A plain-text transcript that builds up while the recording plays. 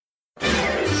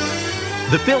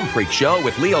The Film Freak Show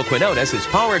with Leo Quinones is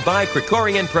powered by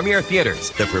Krikorian Premier Theaters,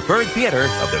 the preferred theater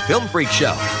of The Film Freak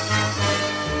Show. Oh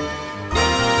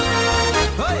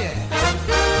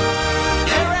yeah.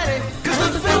 Get ready,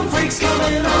 cause the Film Freak's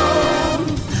coming on.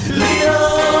 Leo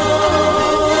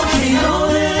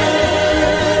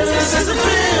Quinones, this is the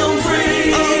Film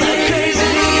Freak. Oh, that crazy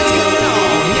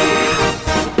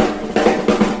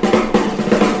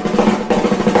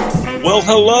Leo. Well,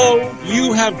 hello.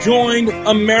 You have joined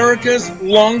America's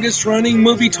longest running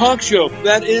movie talk show.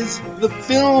 That is the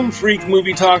Film Freak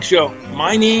Movie Talk Show.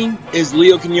 My name is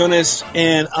Leo Quinones,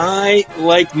 and I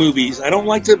like movies. I don't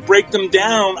like to break them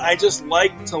down. I just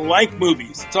like to like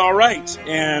movies. It's all right.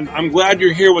 And I'm glad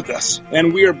you're here with us.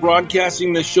 And we are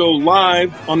broadcasting the show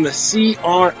live on the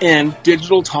CRN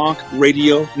Digital Talk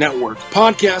Radio Network.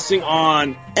 Podcasting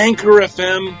on Anchor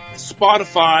FM,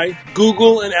 Spotify,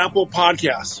 Google, and Apple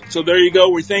Podcasts. So there you go.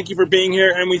 We thank you for being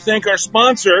here, and we thank our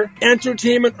sponsor,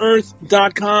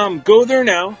 EntertainmentEarth.com. Go there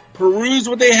now. Peruse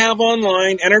what they have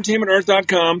online,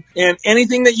 entertainmentearth.com, and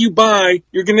anything that you buy,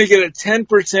 you're going to get a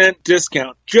 10%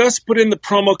 discount. Just put in the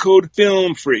promo code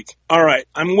FilmFreak. All right,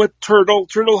 I'm with Turtle.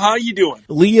 Turtle, how you doing?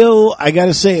 Leo, I got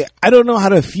to say, I don't know how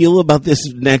to feel about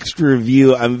this next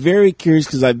review. I'm very curious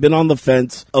because I've been on the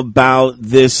fence about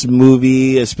this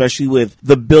movie, especially with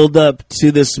the build-up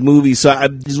to this movie. So I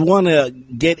just want to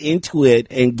get into it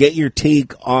and get your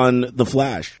take on The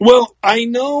Flash. Well, I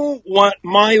know what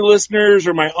my listeners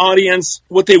or my audience,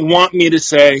 what they want me to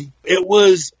say. It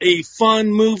was a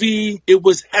fun movie. It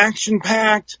was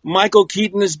action-packed. Michael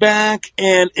Keaton is back,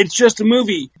 and it's just a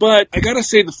movie. But I gotta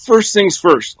say the first things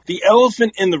first. The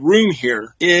elephant in the room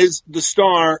here is the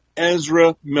star,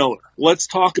 Ezra Miller. Let's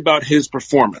talk about his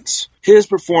performance. His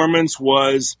performance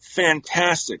was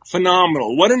fantastic,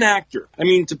 phenomenal. What an actor. I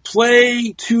mean, to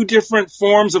play two different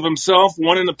forms of himself,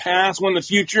 one in the past, one in the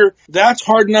future, that's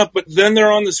hard enough, but then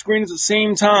they're on the screen at the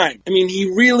same time. I mean,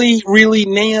 he really, really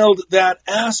nailed that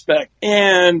aspect,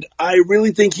 and I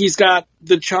really think he's got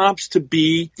the chops to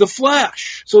be the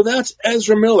Flash. So that's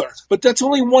Ezra Miller. But that's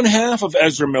only one half of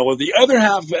Ezra Miller. The other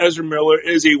half of Ezra Miller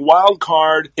is a wild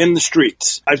card in the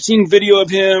streets. I've seen video of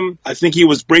him. I think he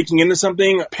was breaking into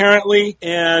something, apparently.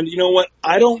 And you know what?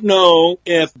 I don't know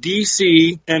if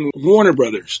DC and Warner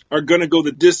Brothers are going to go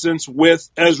the distance with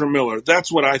Ezra Miller.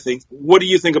 That's what I think. What do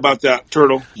you think about that,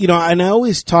 Turtle? You know, and I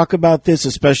always talk about this,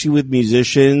 especially with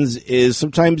musicians, is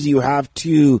sometimes you have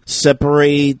to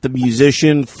separate the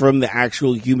musician from the actual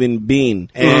human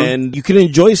being. And you can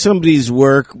enjoy somebody's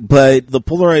work, but the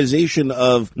polarization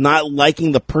of not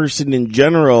liking the person in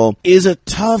general is a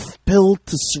tough pill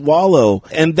to swallow.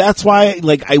 And that's why,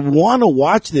 I want to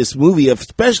watch this movie,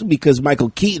 especially because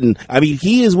Michael Keaton, I mean,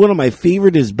 he is one of my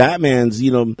favorite as Batman's,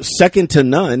 second to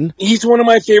none. He's one of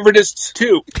my favoritists,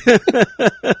 too.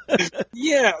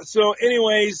 Yeah, so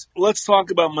anyways, let's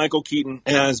talk about Michael Keaton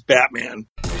as Batman.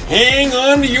 Hang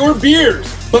on to your beers.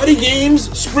 Buddy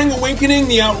Games Spring Awakening,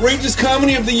 the outrageous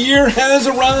comedy of the year, has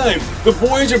arrived. The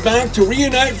boys are back to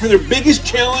reunite for their biggest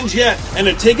challenge yet and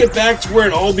to take it back to where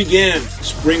it all began,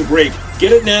 Spring Break.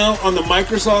 Get it now on the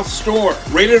Microsoft Store.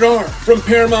 Rated R from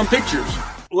Paramount Pictures.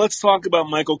 Let's talk about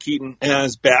Michael Keaton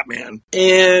as Batman.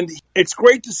 And it's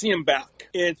great to see him back.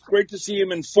 It's great to see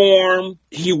him in form.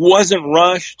 He wasn't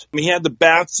rushed. He had the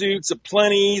bat suits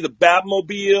aplenty, the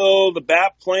Batmobile, the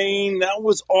Batplane. That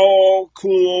was all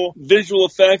cool. Visual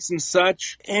effects and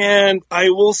such. And I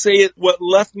will say what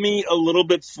left me a little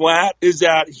bit flat is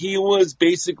that he was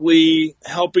basically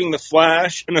helping the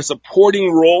Flash in a supporting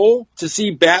role. To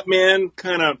see Batman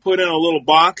kind of put in a little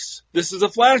box. This is a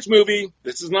Flash movie.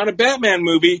 This is not a Batman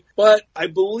movie. But I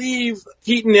believe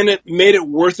Keaton in it made it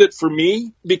worth it for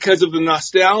me because of the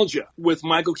nostalgia with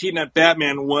Michael Keaton at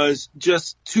Batman was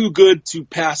just too good to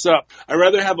pass up. I'd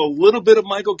rather have a little bit of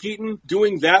Michael Keaton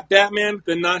doing that Batman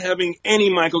than not having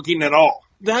any Michael Keaton at all.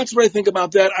 That's what I think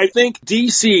about that. I think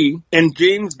DC and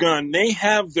James Gunn, they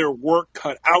have their work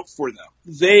cut out for them.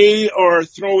 They are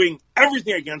throwing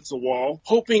everything against the wall,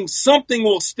 hoping something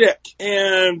will stick.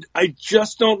 And I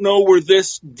just don't know where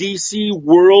this DC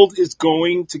world is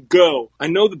going to go. I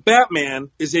know the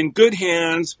Batman is in good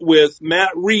hands with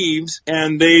Matt Reeves,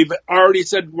 and they've already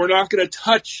said we're not going to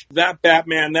touch that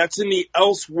Batman. That's in the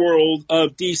Elseworld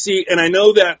of DC. And I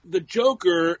know that the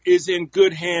Joker is in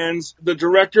good hands. The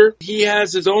director, he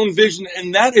has his own vision,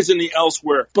 and that is in the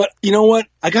Elsewhere. But you know what?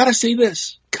 I got to say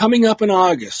this. Coming up in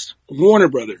August, Warner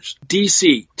Brothers,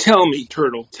 DC, tell me,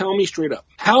 Turtle, tell me straight up,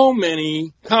 how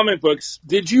many comic books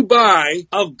did you buy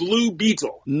of Blue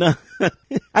Beetle? No,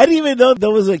 I didn't even know there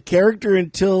was a character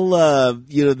until,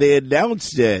 they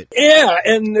announced it. Yeah,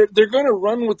 and they're going to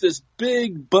run with this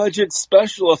big budget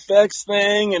special effects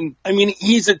thing. And I mean,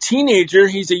 he's a teenager.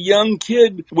 He's a young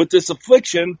kid with this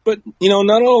affliction. But,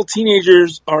 not all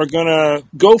teenagers are going to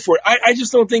go for it. I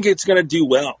just don't think it's going to do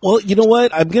well. Well, you know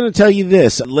what? I'm going to tell you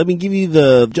this. Let me give you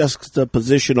the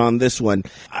juxtaposition on this one.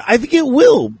 I think it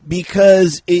will,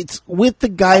 because it's with the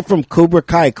guy from Cobra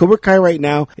Kai. Cobra Kai right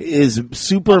now is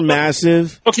super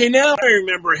massive. Okay, now I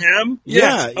remember him.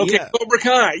 Yes. Yeah. Okay, yeah. Cobra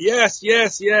Kai. Yes.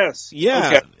 Yeah.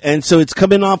 Okay. And so it's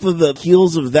coming off of the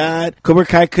heels of that. Cobra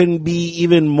Kai couldn't be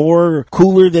even more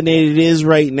cooler than it is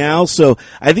right now. So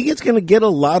I think it's going to get a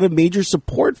lot of major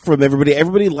support from everybody.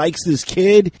 Everybody likes this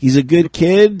kid. He's a good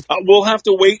kid. We'll have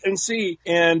to wait and see.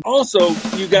 And also,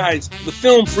 you guys, the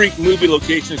Film Freak movie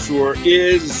location tour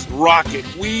is rocking.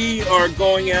 We are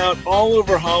going out all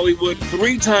over Hollywood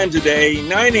 3 times a day,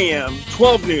 9 a.m.,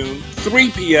 12 noon,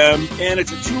 3 p.m., and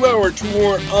it's a 2-hour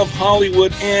tour of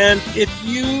Hollywood. And if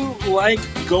you like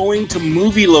going to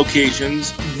movie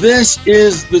locations, this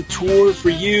is the tour for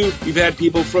you. We've had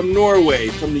people from Norway,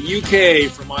 from the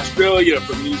UK, from Australia,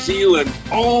 from New Zealand.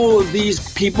 All of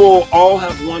these people all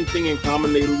have one thing in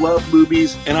common. They love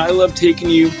movies, and I love taking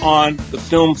you on the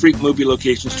Film Freak movie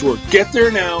locations tour. Get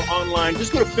there now online.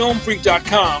 Just go to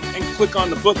filmfreak.com and click on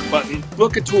the book button,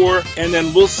 book a tour, and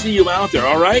then we'll see you out there,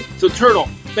 all right? So, Turtle,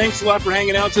 thanks a lot for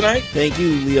hanging out tonight. Thank you,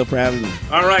 Leo, for having me.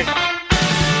 All right.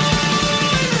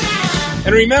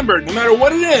 And remember, no matter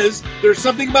what it is, there's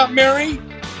something about Mary,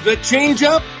 the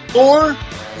Change-Up, or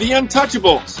the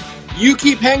Untouchables. You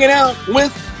keep hanging out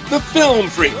with the Film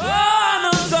Freak.